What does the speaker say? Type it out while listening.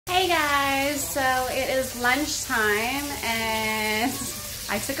Hey guys, so it is lunchtime and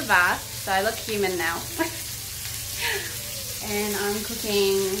I took a bath, so I look human now. And I'm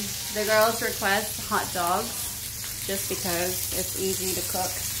cooking the girls' request hot dogs just because it's easy to cook.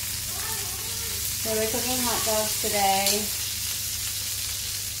 So we're cooking hot dogs today.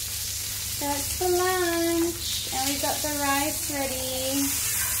 That's for lunch, and we've got the rice ready.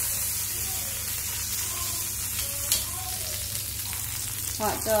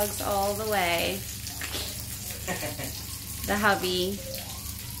 Hot dogs all the way. The hubby.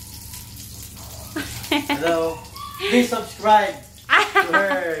 Hello. Please subscribe to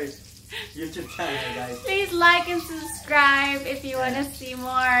her YouTube channel, guys. Please like and subscribe if you want to see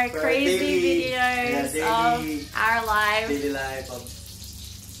more crazy videos of our life. Daily life of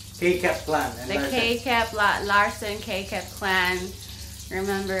K-Cap clan. And the K-Cap, Larson K-Cap clan.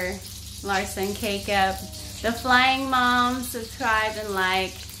 Remember, Larson K-Cap. The Flying Mom, subscribe and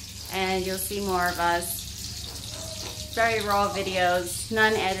like, and you'll see more of us. Very raw videos,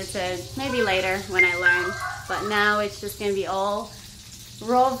 none edited. Maybe later when I learn, but now it's just gonna be all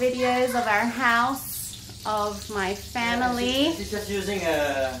raw videos of our house, of my family. Yeah, she's just using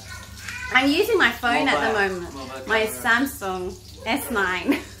a... I'm using my phone at the moment, my Samsung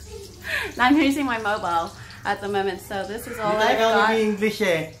S9. I'm using my mobile at the moment, so this is all I've got. English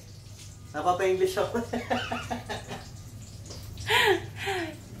eh. Napapa-English ako.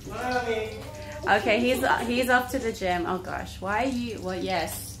 Okay, he's off to the gym. Oh gosh, why are you? Well,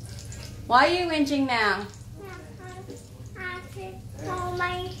 yes. Why are you whinging now? Ate pulled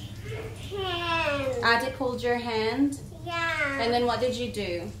my hand. Ate pulled your hand. Yeah. And then what did you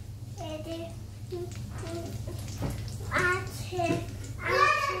do? Ate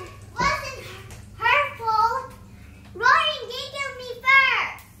wasn't her fault. Lauren giggled me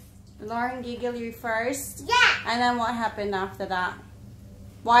first. Lauren giggled you first? Yeah. And then what happened after that?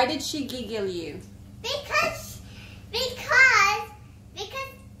 Why did she giggle you? Because I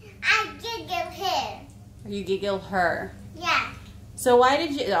giggled her. You giggled her. Yeah. So why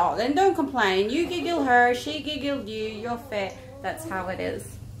did you? Oh, then don't complain. You giggled her, she giggled you. You're fair. That's how it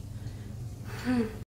is.